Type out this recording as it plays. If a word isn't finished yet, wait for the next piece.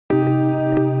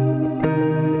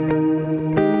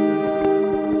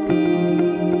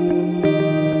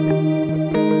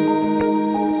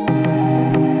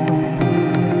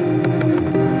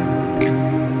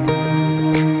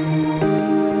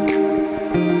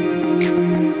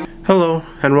Hello,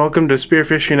 and welcome to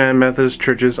Spearfish United Methodist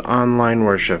Church's online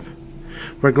worship.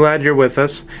 We're glad you're with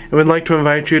us, and we'd like to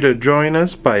invite you to join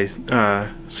us by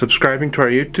subscribing to our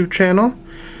YouTube channel,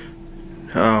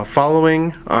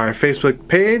 following our Facebook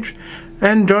page,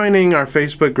 and joining our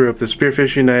Facebook group, the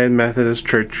Spearfish United Methodist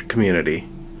Church Community.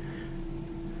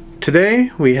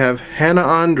 Today, we have Hannah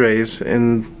Andres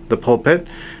in the pulpit,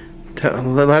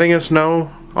 letting us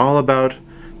know all about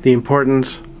the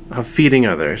importance of feeding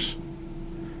others.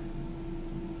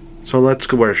 So let's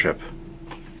go worship.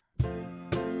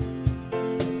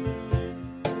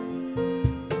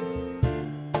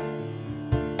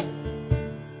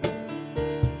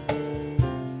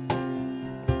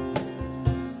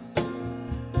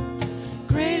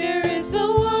 Greater is the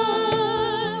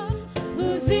one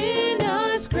who's in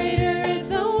us, greater is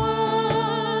the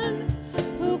one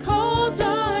who calls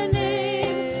our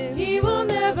name, he will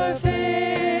never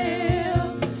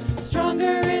fail.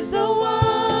 Stronger is the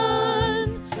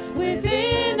one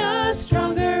within us,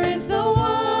 stronger is the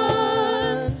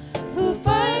one who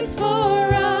fights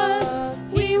for us,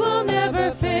 he will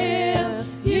never fail,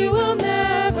 you will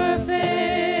never fail.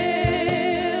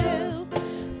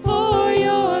 For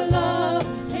your love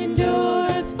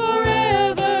endures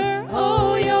forever,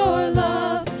 oh, your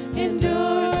love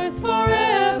endures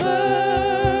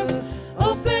forever.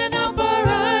 Open up our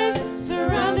eyes,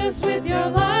 surround us with your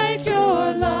light,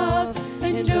 your love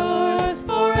endures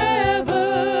forever.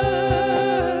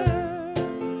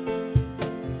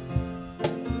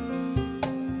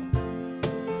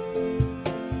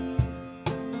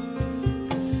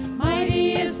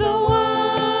 Mighty is the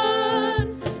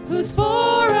one who's for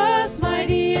us,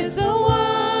 mighty is the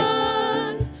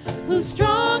one who's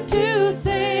strong to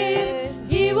save.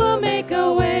 He will make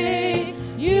a way,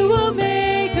 you will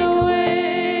make a way.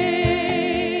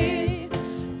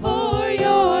 For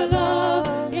your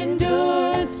love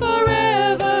endures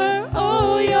forever,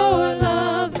 oh, your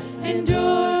love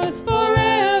endures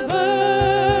forever.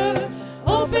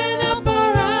 Open up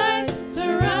our eyes,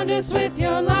 surround us with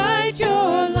your light,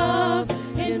 your love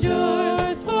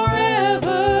endures forever.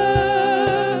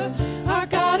 Our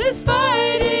God is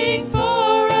fighting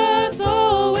for us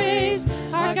always.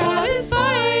 Our God is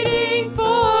fighting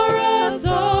for us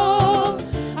all.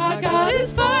 Our God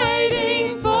is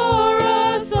fighting for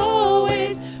us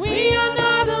always. We are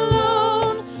not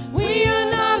alone. We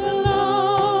are not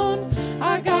alone.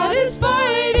 Our God is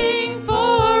fighting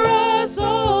for us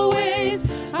always.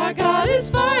 Our God is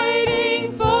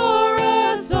fighting for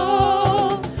us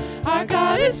all. Our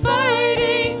God is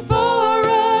fighting for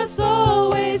us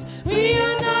always. We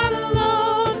are not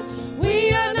alone.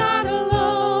 We are not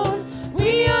alone.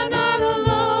 We are not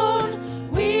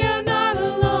alone. We are not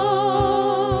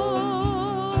alone.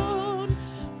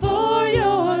 For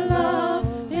your love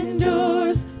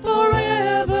endures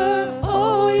forever.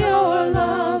 Oh, your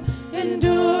love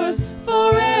endures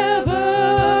forever.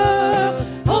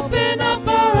 Open up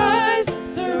our eyes,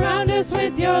 surround us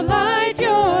with your light,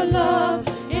 your love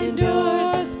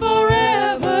endures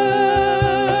forever.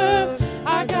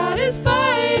 Our God is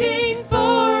fighting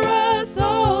for us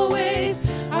always.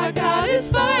 Our God is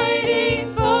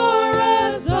fighting for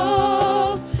us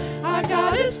all. Our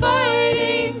God is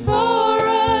fighting for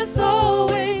us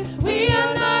always. We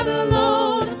are not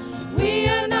alone. We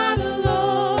are not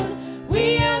alone.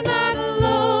 We are not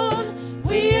alone.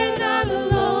 We are not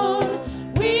alone.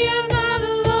 We are not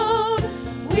alone.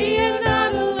 We are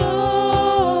not alone.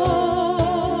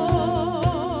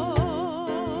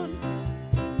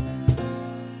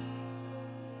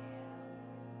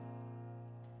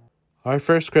 Our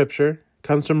first scripture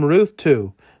comes from Ruth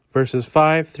 2, verses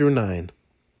 5 through 9.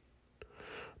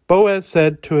 Boaz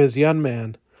said to his young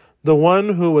man, the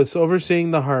one who was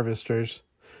overseeing the harvesters,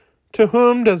 "To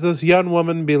whom does this young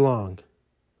woman belong?"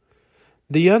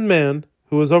 The young man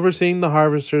who was overseeing the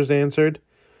harvesters answered,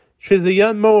 "She's a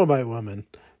young Moabite woman,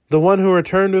 the one who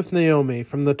returned with Naomi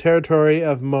from the territory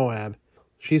of Moab."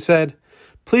 She said,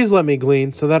 "Please let me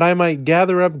glean, so that I might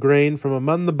gather up grain from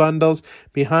among the bundles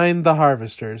behind the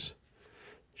harvesters."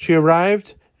 She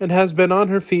arrived and has been on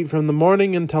her feet from the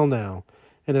morning until now,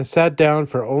 and has sat down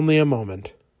for only a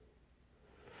moment.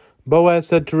 Boaz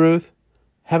said to Ruth,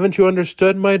 "Haven't you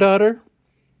understood, my daughter?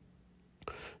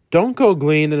 Don't go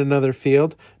glean in another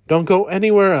field. Don't go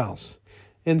anywhere else.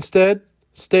 Instead,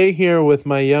 stay here with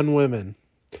my young women.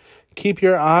 Keep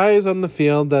your eyes on the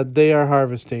field that they are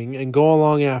harvesting and go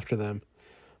along after them.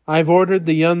 I've ordered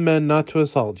the young men not to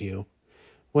assault you.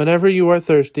 Whenever you are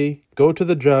thirsty, go to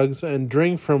the jugs and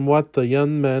drink from what the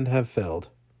young men have filled."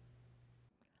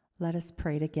 Let us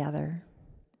pray together.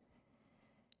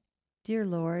 Dear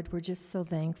Lord, we're just so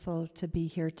thankful to be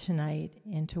here tonight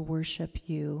and to worship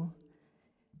you.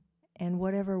 And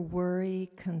whatever worry,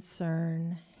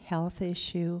 concern, health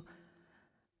issue,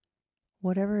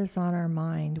 whatever is on our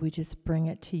mind, we just bring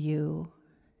it to you.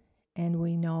 And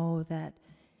we know that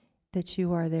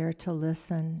you are there to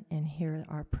listen and hear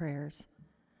our prayers.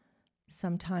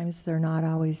 Sometimes they're not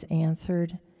always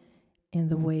answered in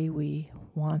the way we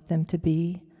want them to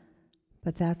be,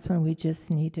 but that's when we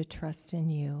just need to trust in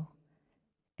you,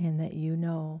 and that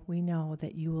we know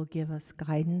that you will give us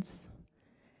guidance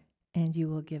and you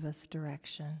will give us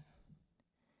direction.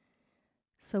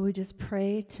 So we just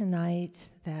pray tonight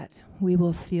that we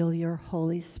will feel your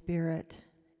Holy Spirit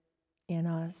in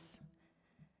us,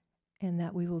 and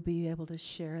that we will be able to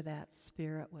share that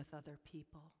Spirit with other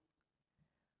people.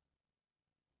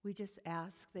 We just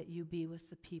ask that you be with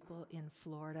the people in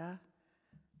Florida.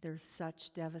 There's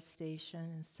such devastation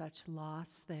and such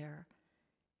loss there.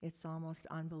 It's almost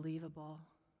unbelievable.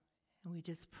 And we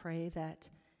just pray that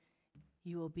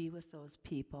you will be with those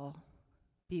people,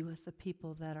 be with the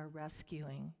people that are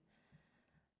rescuing.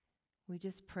 We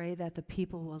just pray that the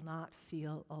people will not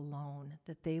feel alone,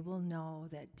 that they will know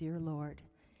that, dear Lord,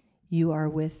 you are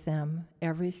with them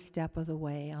every step of the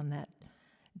way on that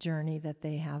journey that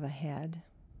they have ahead.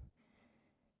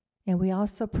 And we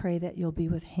also pray that you'll be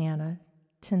with Hannah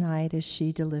tonight as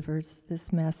she delivers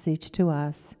this message to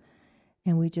us.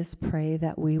 And we just pray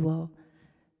that we will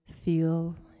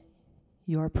feel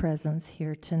your presence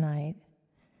here tonight.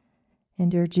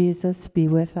 And dear Jesus, be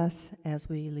with us as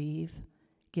we leave.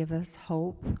 Give us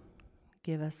hope,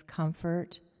 give us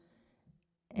comfort,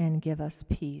 and give us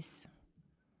peace.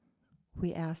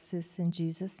 We ask this in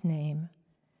Jesus' name,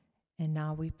 and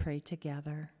now we pray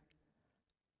together.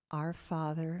 Our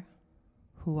Father,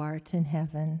 who art in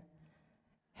heaven,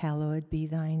 hallowed be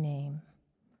thy name.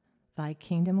 Thy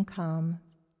kingdom come,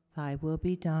 thy will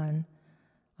be done,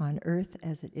 on earth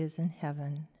as it is in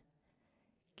heaven.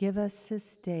 Give us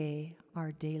this day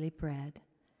our daily bread,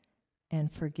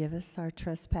 and forgive us our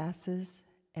trespasses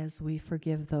as we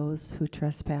forgive those who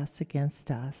trespass against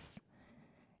us.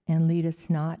 And lead us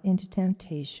not into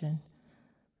temptation,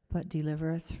 but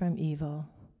deliver us from evil.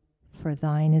 For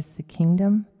thine is the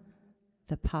kingdom,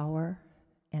 the power,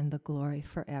 and the glory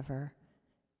forever.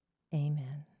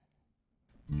 Amen.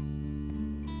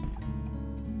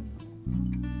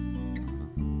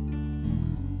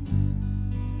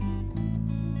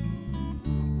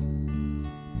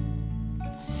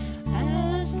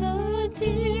 As the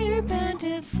deer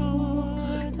panteth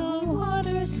for the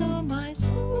water, so my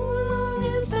soul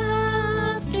longeth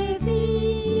after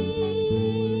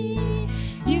thee.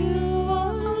 You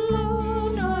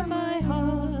alone are my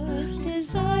heart's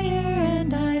desire,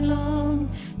 and I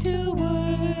long to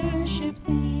worship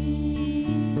thee.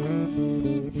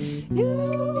 You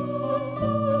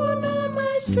alone are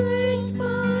my strength,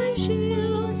 my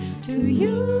shield. To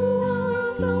you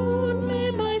alone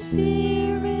may my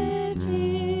spirit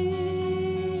yield.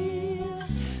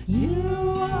 You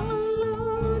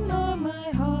alone are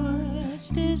my heart's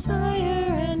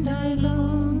desire, and I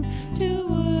long to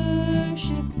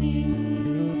worship thee.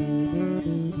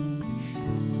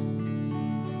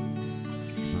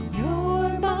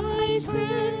 You're my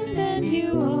friend and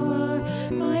you are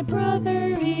my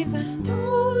brother, even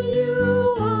though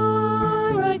you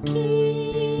are a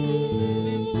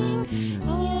king.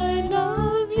 I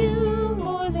love you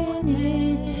more than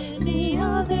any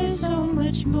other, so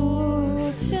much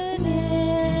more than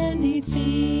anything.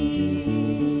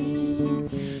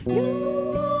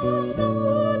 You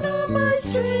alone are my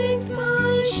strength,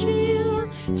 my shield.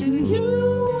 To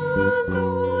you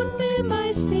alone may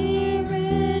my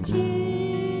spirit yield.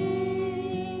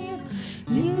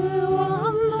 You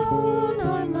alone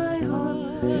are my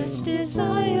heart's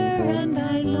desire, and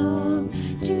I long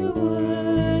to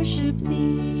worship thee.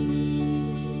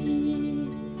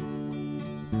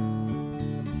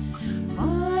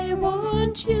 I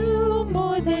want you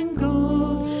more than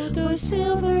gold or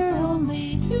silver,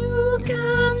 only you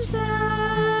can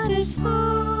satisfy.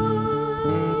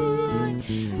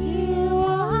 You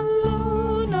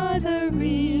alone are the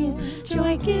real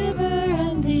joy giver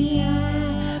and the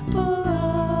apple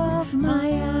of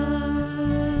my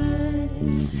eye.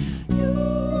 You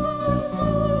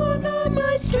alone are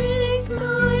my strength,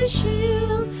 my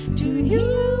shield. To you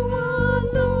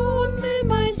alone may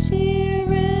my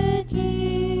spirit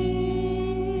yield.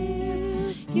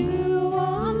 You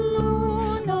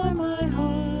alone are my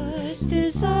heart's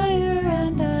desire,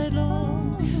 and I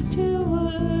long to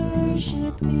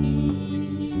worship thee.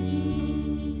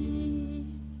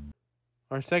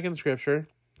 Our second scripture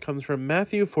comes from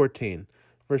Matthew 14,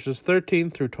 verses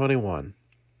 13 through 21.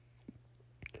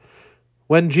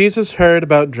 When Jesus heard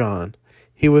about John,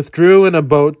 he withdrew in a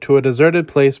boat to a deserted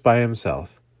place by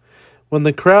himself. When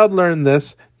the crowd learned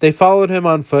this, they followed him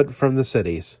on foot from the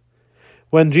cities.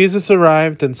 When Jesus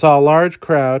arrived and saw a large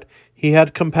crowd, he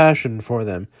had compassion for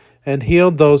them and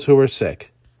healed those who were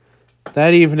sick.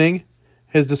 That evening,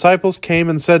 his disciples came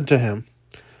and said to him,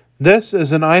 "This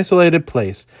is an isolated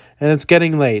place, and it's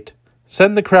getting late.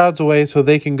 Send the crowds away so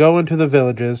they can go into the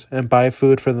villages and buy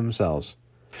food for themselves."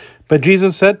 But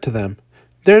Jesus said to them,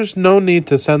 "There's no need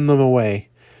to send them away.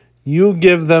 You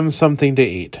give them something to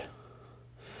eat."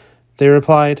 They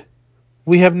replied,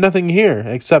 "We have nothing here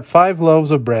except 5 loaves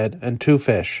of bread and 2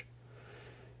 fish."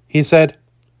 He said,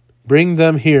 "Bring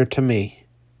them here to me."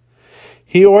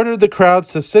 He ordered the crowds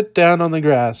to sit down on the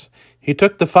grass. He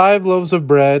took the 5 loaves of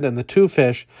bread and the 2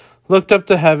 fish, looked up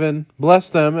to heaven,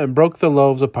 blessed them, and broke the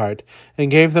loaves apart,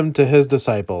 and gave them to his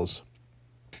disciples.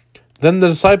 Then the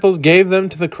disciples gave them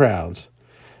to the crowds.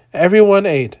 Everyone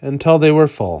ate until they were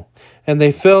full, and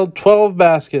they filled 12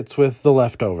 baskets with the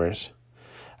leftovers.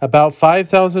 About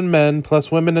 5,000 men,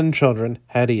 plus women and children,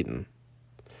 had eaten.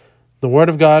 The word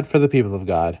of God for the people of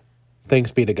God.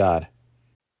 Thanks be to God.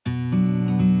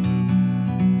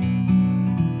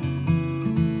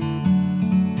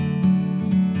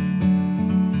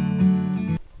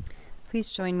 Please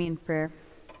join me in prayer.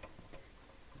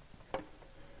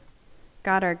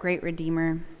 God, our great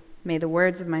Redeemer, may the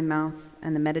words of my mouth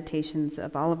and the meditations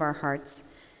of all of our hearts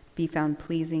be found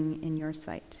pleasing in your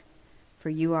sight, for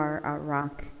you are our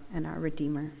rock and our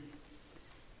Redeemer.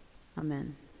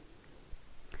 Amen.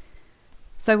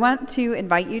 So I want to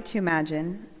invite you to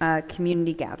imagine a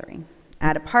community gathering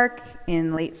at a park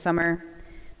in late summer,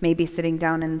 maybe sitting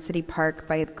down in City Park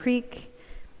by the creek.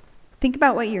 Think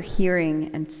about what you're hearing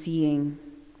and seeing,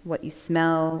 what you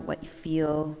smell, what you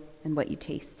feel, and what you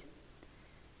taste.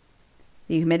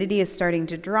 The humidity is starting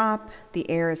to drop, the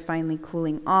air is finally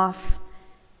cooling off,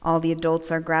 all the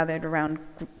adults are gathered around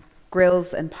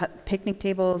grills and picnic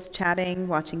tables, chatting,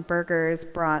 watching burgers,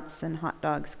 brats, and hot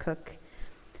dogs cook,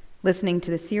 listening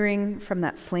to the searing from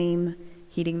that flame,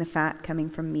 heating the fat coming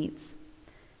from meats.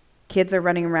 Kids are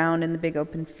running around in the big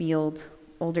open field.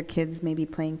 Older kids may be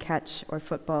playing catch or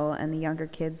football, and the younger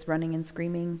kids running and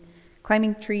screaming,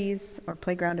 climbing trees or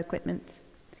playground equipment.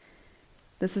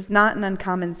 This is not an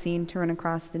uncommon scene to run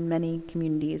across in many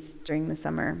communities during the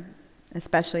summer,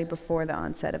 especially before the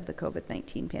onset of the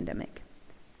COVID-19 pandemic.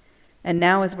 And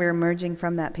now, as we're emerging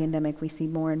from that pandemic, we see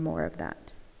more and more of that.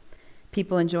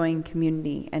 People enjoying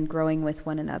community and growing with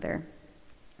one another,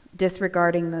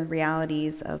 disregarding the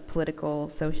realities of political,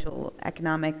 social,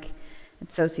 economic, and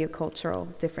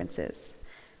sociocultural differences,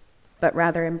 but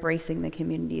rather embracing the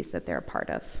communities that they're a part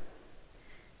of.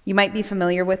 You might be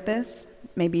familiar with this,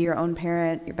 maybe your own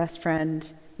parent, your best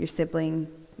friend, your sibling,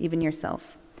 even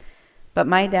yourself. But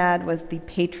my dad was the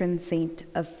patron saint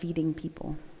of feeding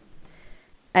people.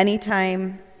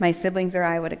 Anytime my siblings or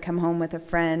I would come home with a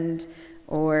friend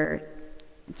or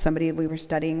somebody we were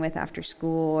studying with after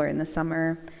school or in the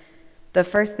summer, the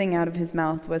first thing out of his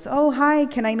mouth was, "Oh, hi,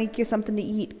 can I make you something to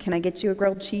eat? Can I get you a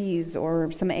grilled cheese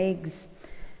or some eggs?"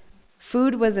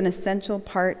 Food was an essential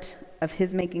part of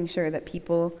his making sure that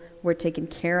people were taken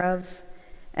care of,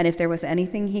 and if there was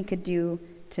anything he could do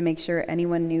to make sure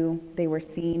anyone knew they were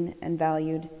seen and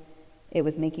valued, it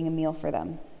was making a meal for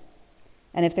them.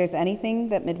 And if there's anything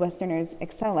that Midwesterners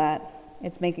excel at,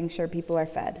 it's making sure people are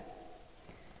fed.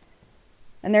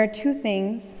 And there are 2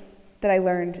 things that I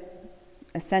learned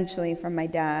essentially from my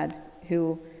dad,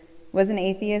 who was an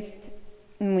atheist,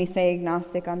 and we say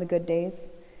agnostic on the good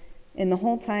days. In the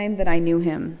whole time that I knew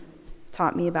him,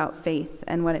 taught me about faith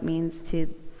and what it means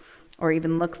to, or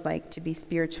even looks like, to be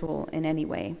spiritual in any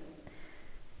way.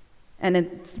 And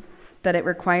it's that it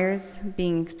requires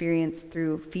being experienced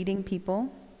through feeding people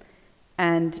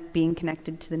and being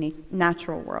connected to the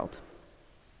natural world.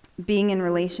 Being in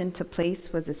relation to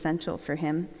place was essential for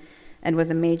him and was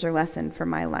a major lesson for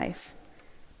my life.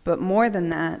 But more than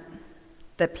that,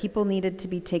 that people needed to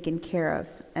be taken care of,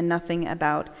 and nothing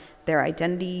about their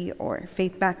identity or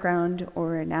faith background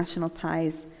or national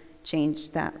ties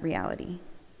changed that reality.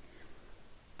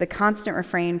 The constant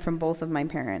refrain from both of my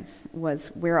parents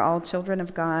was, "We're all children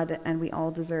of God, and we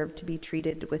all deserve to be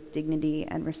treated with dignity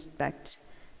and respect,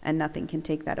 and nothing can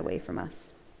take that away from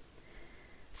us."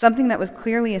 Something that was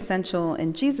clearly essential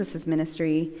in Jesus'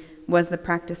 ministry was the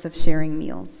practice of sharing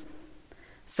meals.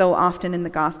 So often in the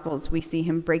Gospels, we see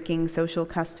him breaking social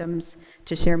customs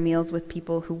to share meals with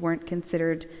people who weren't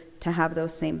considered to have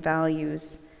those same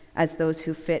values as those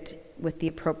who fit with the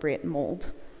appropriate mold.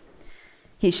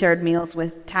 He shared meals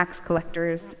with tax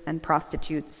collectors and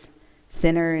prostitutes,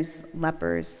 sinners,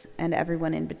 lepers, and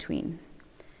everyone in between.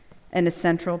 And a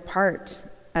central part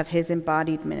of his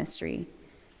embodied ministry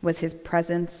was his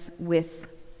presence with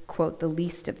quote, the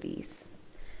least of these,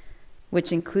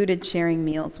 which included sharing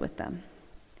meals with them,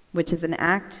 which is an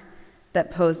act that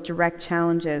posed direct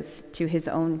challenges to his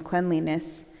own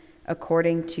cleanliness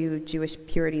according to Jewish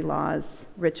purity laws,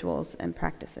 rituals, and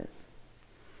practices.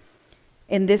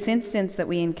 In this instance that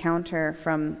we encounter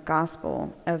from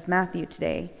Gospel of Matthew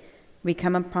today, we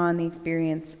come upon the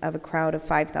experience of a crowd of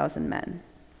 5,000 men.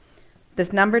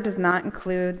 This number does not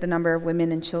include the number of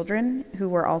women and children who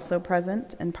were also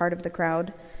present and part of the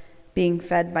crowd, being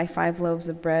fed by 5 loaves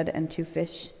of bread and 2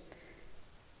 fish.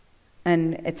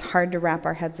 And it's hard to wrap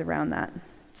our heads around that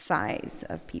size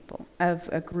of people, of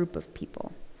a group of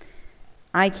people.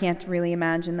 I can't really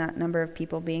imagine that number of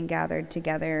people being gathered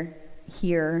together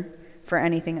here for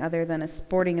anything other than a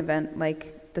sporting event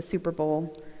like the Super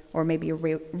Bowl or maybe a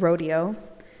rodeo.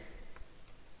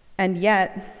 And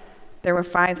yet, there were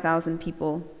 5,000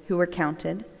 people who were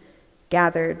counted,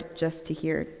 gathered just to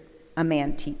hear a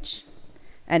man teach.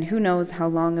 And who knows how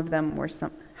long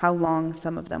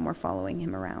some of them were following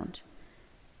him around.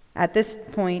 At this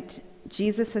point,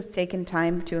 Jesus has taken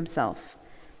time to himself,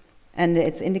 and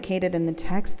it's indicated in the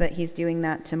text that he's doing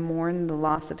that to mourn the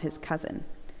loss of his cousin,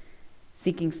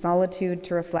 seeking solitude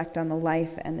to reflect on the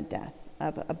life and the death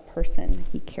of a person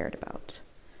he cared about.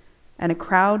 And a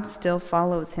crowd still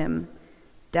follows him,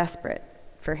 desperate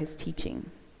for his teaching,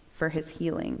 for his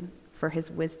healing, for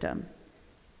his wisdom,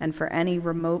 and for any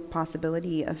remote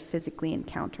possibility of physically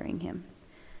encountering him.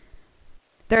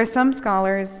 There are some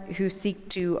scholars who seek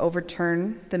to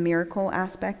overturn the miracle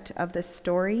aspect of this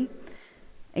story,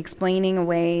 explaining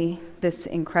away this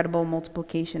incredible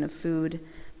multiplication of food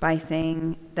by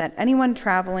saying that anyone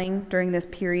traveling during this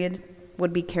period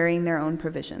would be carrying their own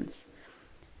provisions.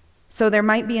 So there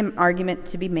might be an argument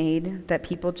to be made that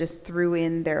people just threw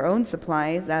in their own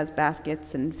supplies as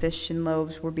baskets and fish and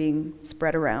loaves were being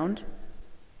spread around.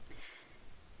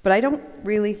 But I don't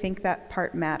really think that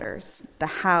part matters, the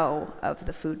how of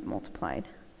the food multiplied.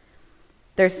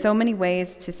 There's so many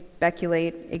ways to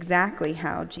speculate exactly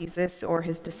how Jesus or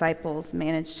his disciples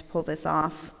managed to pull this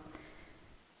off.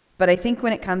 But I think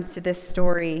when it comes to this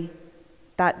story,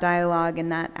 that dialogue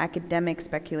and that academic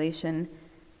speculation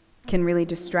can really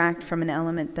distract from an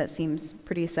element that seems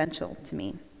pretty essential to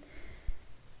me.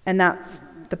 And that's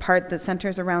the part that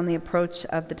centers around the approach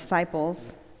of the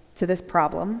disciples to this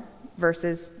problem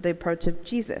versus the approach of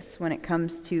Jesus when it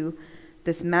comes to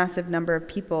this massive number of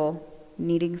people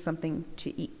needing something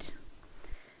to eat.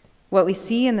 What we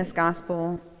see in this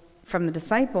gospel from the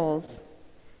disciples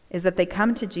is that they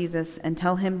come to Jesus and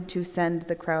tell him to send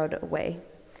the crowd away,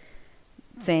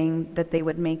 saying that they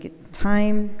would make it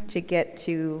time to get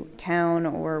to town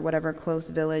or whatever close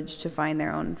village to find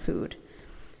their own food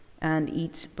and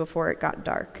eat before it got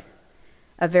dark.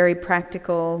 A very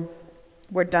practical,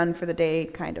 we're done for the day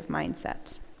kind of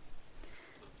mindset.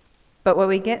 But what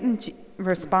we get in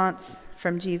response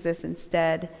from Jesus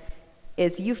instead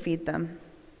is, you feed them.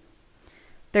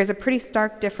 There's a pretty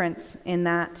stark difference in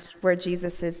that, where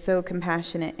Jesus is so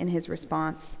compassionate in his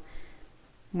response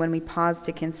when we pause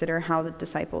to consider how the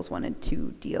disciples wanted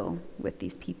to deal with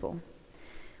these people.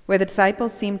 Where the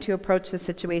disciples seem to approach the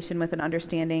situation with an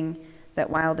understanding that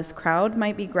while this crowd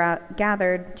might be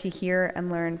gathered to hear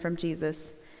and learn from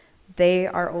Jesus, they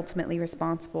are ultimately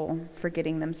responsible for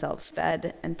getting themselves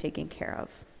fed and taken care of.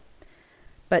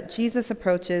 But Jesus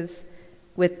approaches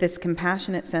with this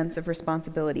compassionate sense of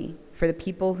responsibility for the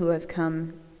people who have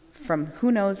come from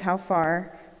who knows how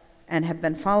far and have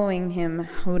been following him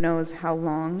who knows how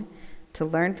long to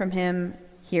learn from him,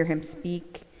 hear him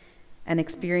speak, and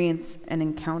experience an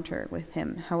encounter with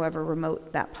him, however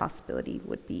remote that possibility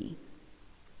would be.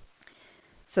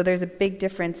 So there's a big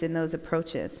difference in those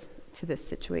approaches to this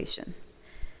situation.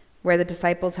 Where the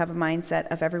disciples have a mindset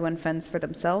of everyone fends for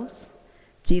themselves,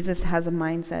 Jesus has a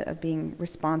mindset of being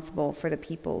responsible for the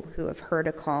people who have heard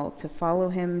a call to follow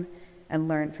him and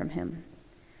learn from him,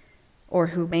 or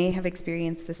who may have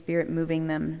experienced the Spirit moving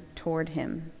them toward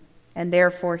him. And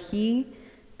therefore he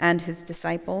and his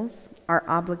disciples are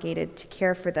obligated to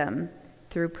care for them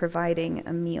through providing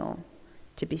a meal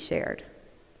to be shared.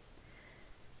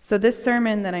 So this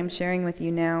sermon that I'm sharing with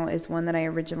you now is one that I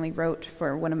originally wrote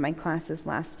for one of my classes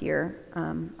last year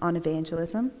on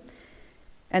evangelism.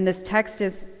 And this text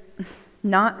is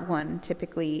not one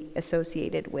typically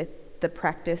associated with the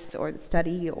practice or the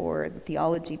study or the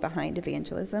theology behind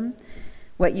evangelism.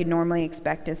 What you'd normally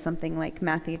expect is something like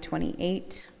Matthew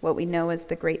 28, what we know as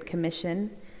the Great Commission,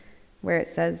 where it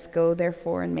says, "Go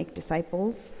therefore and make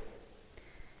disciples."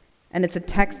 And it's a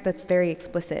text that's very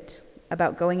explicit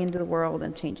about going into the world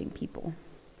and changing people.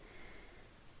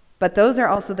 But those are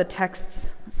also the texts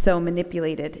so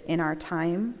manipulated in our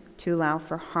time to allow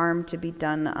for harm to be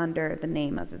done under the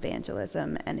name of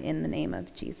evangelism and in the name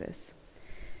of Jesus,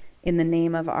 in the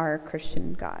name of our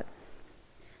Christian God.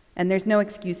 And there's no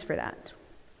excuse for that.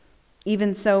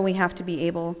 Even so, we have to be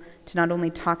able to not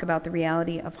only talk about the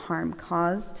reality of harm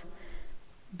caused,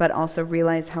 but also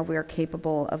realize how we are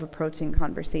capable of approaching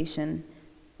conversation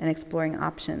and exploring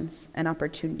options and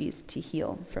opportunities to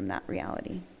heal from that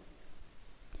reality.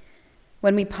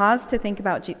 When we pause to think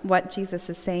about what Jesus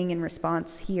is saying in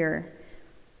response here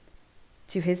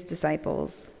to his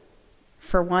disciples,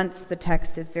 for once the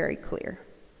text is very clear.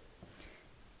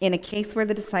 In a case where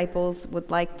the disciples would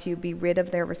like to be rid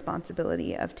of their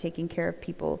responsibility of taking care of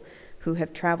people who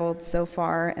have traveled so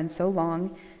far and so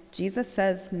long, Jesus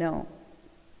says, no,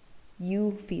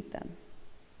 you feed them.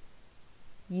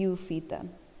 You feed them.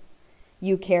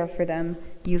 You care for them.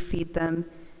 You feed them.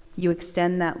 You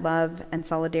extend that love and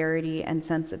solidarity and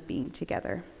sense of being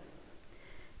together.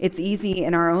 It's easy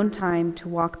in our own time to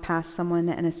walk past someone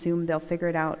and assume they'll figure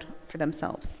it out for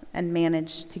themselves and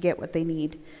manage to get what they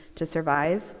need to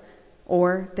survive,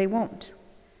 or they won't.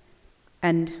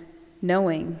 And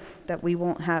knowing that we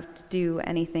won't have to do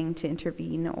anything to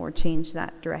intervene or change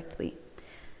that directly,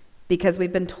 because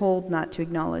we've been told not to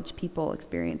acknowledge people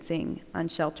experiencing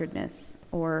unshelteredness,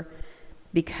 or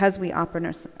because we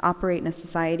operate in a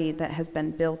society that has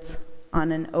been built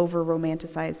on an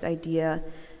over-romanticized idea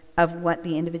of what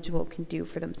the individual can do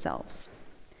for themselves.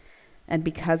 And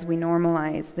because we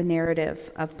normalize the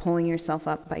narrative of pulling yourself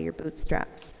up by your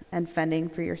bootstraps and fending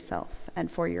for yourself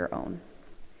and for your own.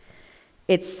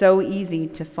 It's so easy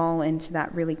to fall into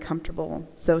that really comfortable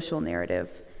social narrative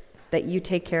that you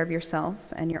take care of yourself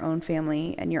and your own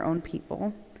family and your own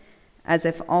people, as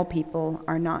if all people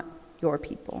are not your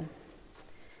people.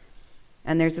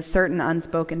 And there's a certain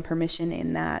unspoken permission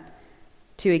in that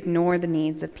to ignore the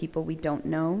needs of people we don't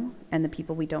know and the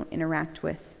people we don't interact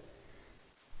with.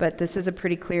 But this is a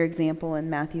pretty clear example in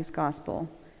Matthew's gospel,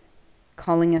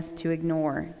 calling us to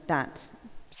ignore that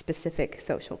specific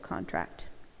social contract.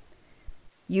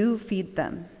 You feed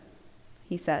them,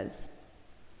 he says.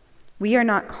 We are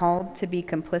not called to be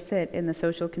complicit in the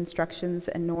social constructions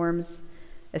and norms,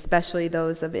 especially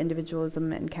those of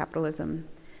individualism and capitalism.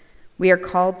 We are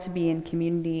called to be in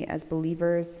community as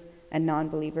believers and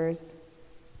non-believers.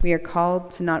 We are called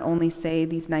to not only say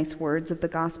these nice words of the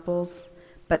Gospels,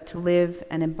 but to live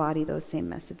and embody those same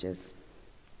messages.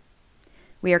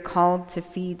 We are called to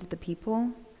feed the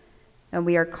people, and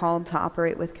we are called to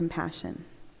operate with compassion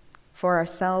for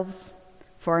ourselves,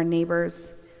 for our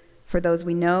neighbors, for those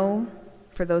we know,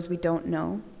 for those we don't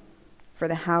know, for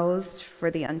the housed,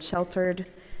 for the unsheltered,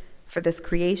 for this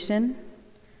creation,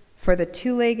 for the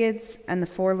two-leggeds and the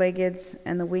four-leggeds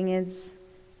and the wingeds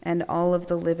and all of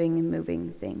the living and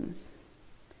moving things.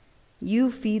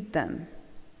 You feed them,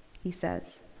 he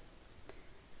says.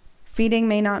 Feeding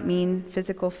may not mean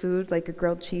physical food like a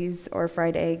grilled cheese or a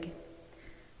fried egg,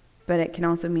 but it can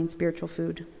also mean spiritual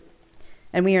food.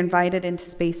 And we are invited into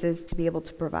spaces to be able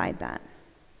to provide that.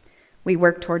 We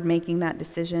work toward making that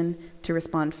decision to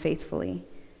respond faithfully,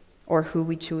 or who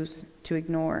we choose to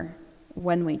ignore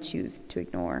when we choose to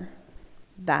ignore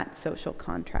that social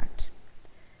contract.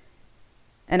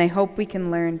 And I hope we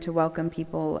can learn to welcome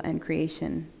people and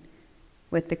creation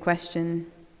with the question,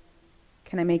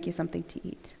 can I make you something to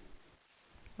eat?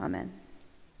 Amen.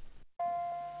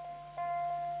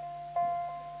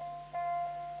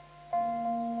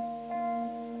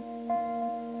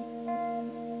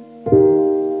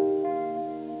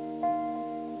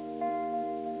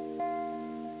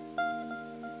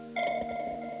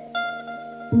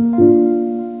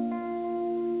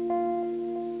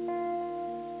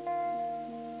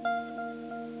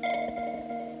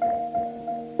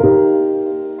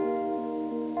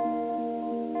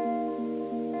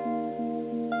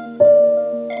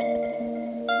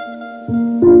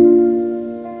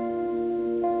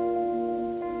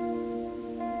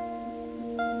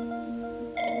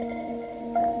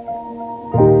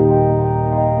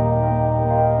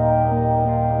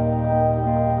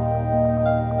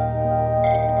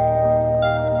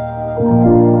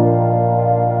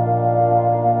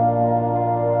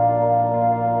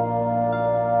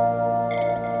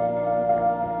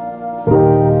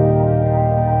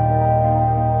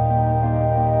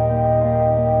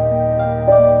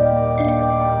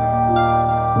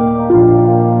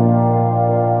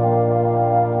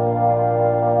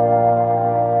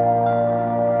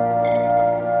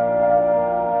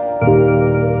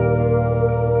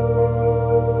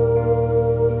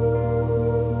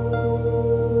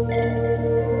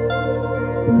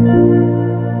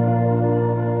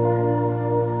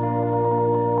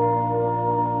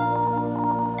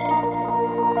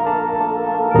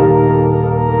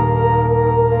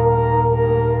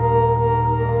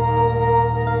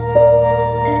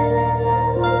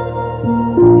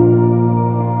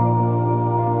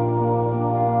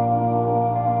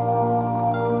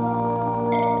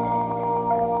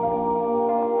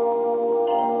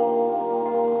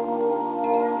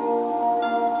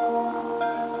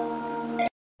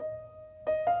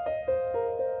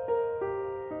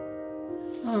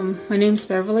 My name's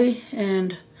Beverly,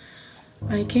 and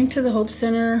I came to the Hope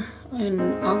Center in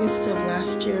August of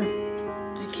last year.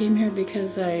 I came here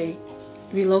because I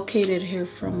relocated here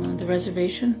from the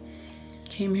reservation.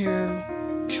 Came here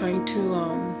trying to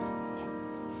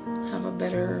have a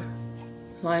better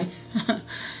life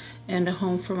and a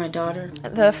home for my daughter.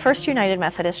 The First United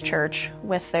Methodist Church,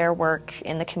 with their work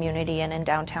in the community and in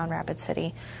downtown Rapid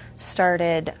City,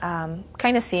 started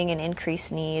kind of seeing an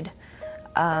increased need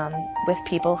with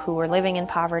people who were living in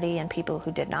poverty and people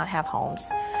who did not have homes.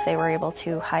 They were able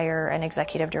to hire an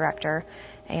executive director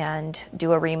and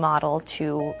do a remodel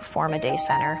to form a day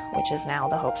center, which is now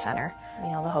the Hope Center.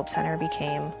 You know, the Hope Center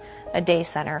became a day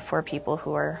center for people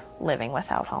who are living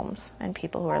without homes and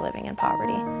people who are living in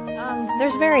poverty.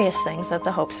 There's various things that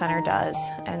the Hope Center does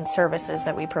and services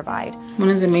that we provide. One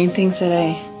of the main things that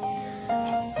I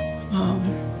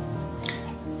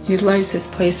utilize this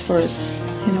place for is,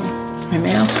 you know, my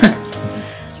mail.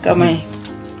 got my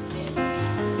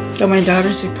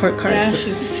daughter's report card. Yeah,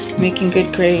 she's making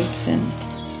good grades, and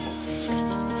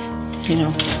you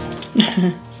know.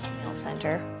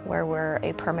 Center, where we're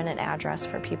a permanent address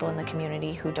for people in the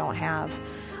community who don't have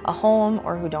a home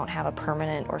or who don't have a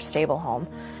permanent or stable home.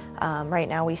 Right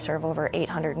now we serve over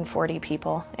 840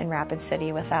 people in Rapid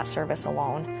City with that service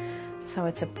alone. So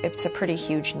it's a pretty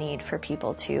huge need for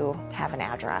people to have an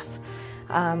address.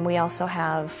 We also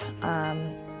have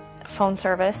phone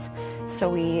service, so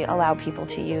we allow people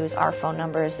to use our phone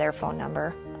number as their phone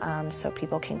number, so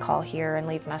people can call here and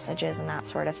leave messages and that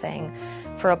sort of thing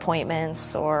for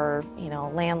appointments or, you know,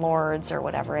 landlords or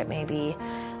whatever it may be.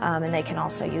 And they can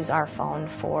also use our phone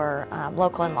for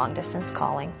local and long distance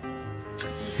calling.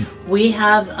 We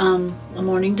have a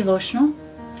morning devotional,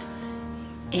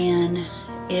 and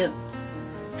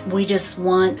we just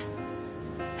want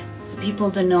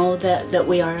people to know that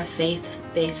we are a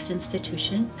faith-based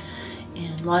institution,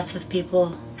 and lots of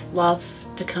people love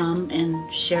to come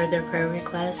and share their prayer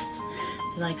requests.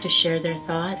 They like to share their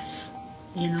thoughts,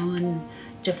 you know, and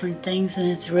different things, and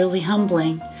it's really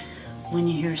humbling when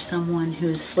you hear someone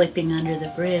who's sleeping under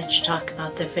the bridge talk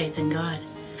about their faith in God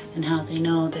and how they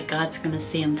know that God's going to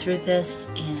see them through this,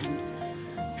 and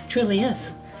it truly is.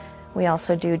 We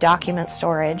also do document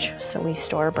storage, so we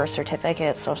store birth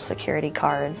certificates, social security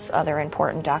cards, other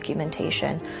important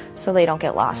documentation, so they don't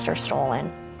get lost or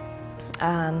stolen.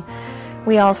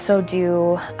 We also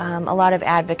do a lot of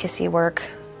advocacy work,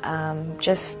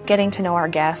 just getting to know our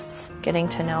guests, getting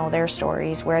to know their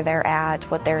stories, where they're at,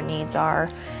 what their needs are,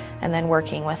 and then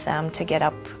working with them to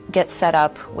get set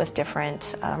up with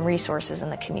different resources in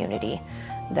the community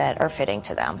that are fitting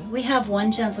to them. We have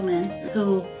one gentleman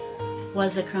who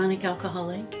was a chronic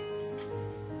alcoholic,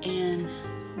 and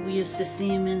we used to see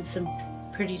him in some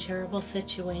pretty terrible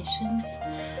situations.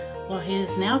 Well, he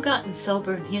has now gotten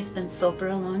sober, and he has been sober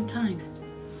a long time.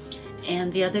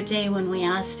 And the other day when we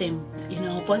asked him, you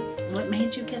know, what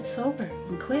made you get sober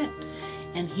and quit?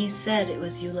 And he said, it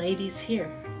was you ladies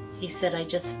here. He said, I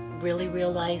just really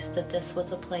realized that this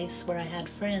was a place where I had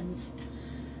friends.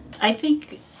 I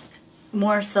think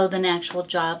more so than actual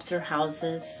jobs or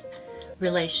houses,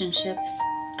 relationships,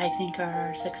 I think, are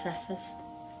our successes.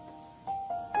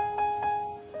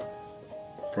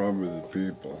 Probably the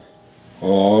people.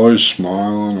 Always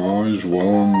smiling, always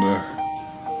willing to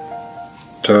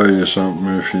tell you something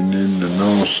if you need to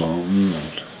know something.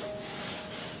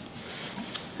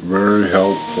 Very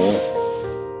helpful.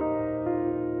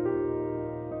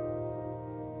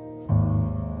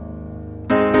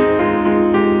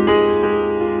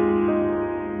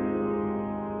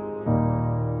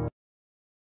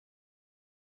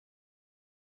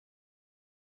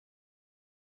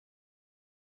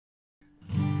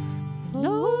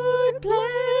 Lord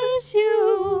bless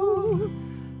you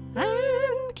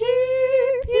and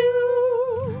keep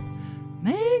you.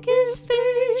 Make his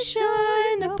face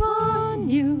shine upon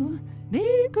you.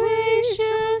 Be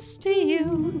gracious to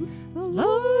you. The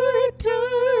Lord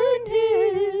turn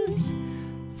his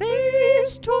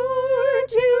face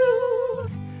toward you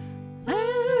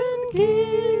and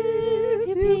give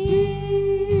you peace.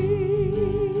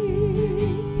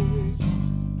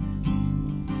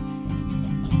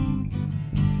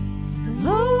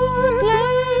 Lord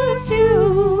bless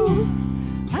you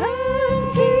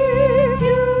and keep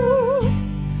you.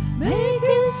 Make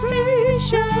his face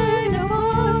shine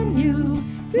upon you.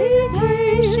 Be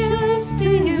gracious to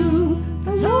you.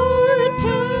 The Lord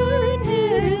turn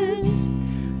his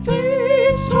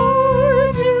face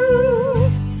toward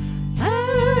you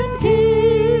and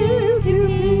give you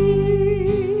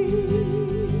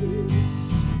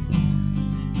peace.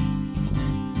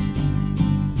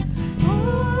 Amen.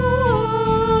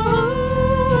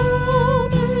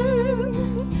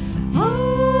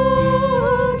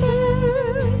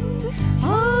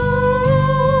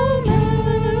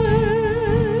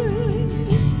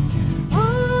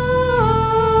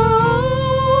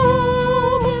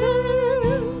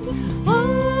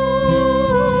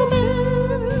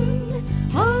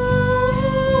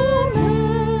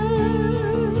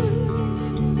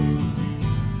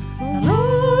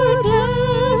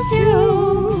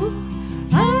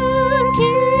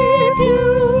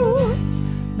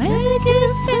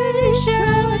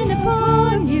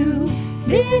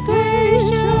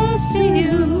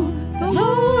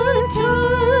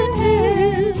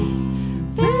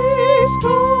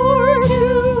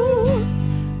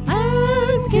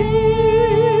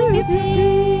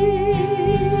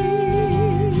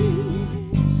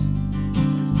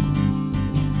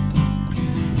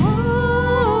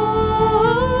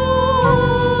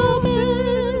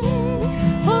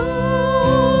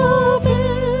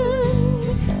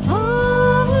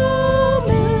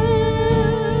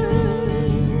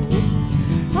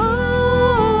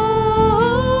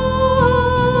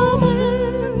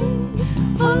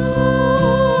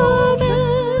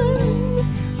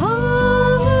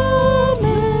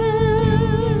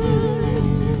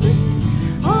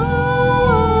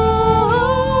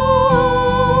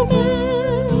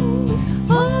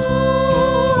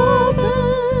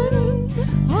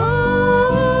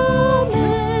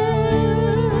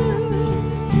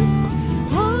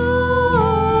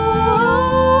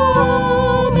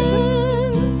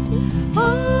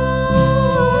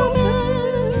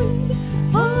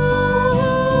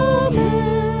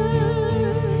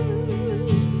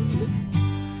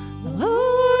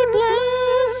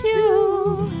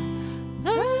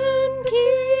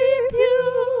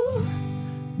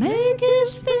 Make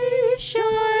his face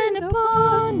shine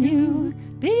upon you,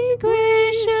 be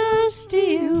gracious to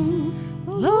you.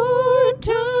 The Lord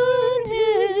turn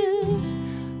his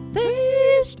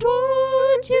face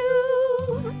toward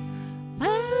you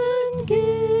and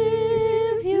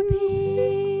give you peace.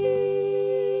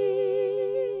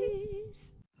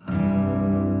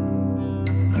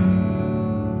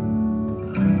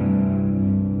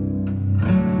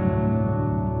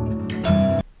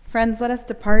 Friends, let us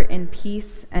depart in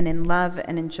peace and in love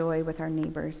and in joy with our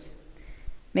neighbors.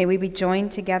 May we be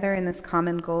joined together in this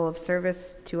common goal of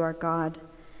service to our God,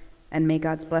 and may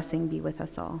God's blessing be with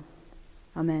us all.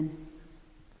 Amen.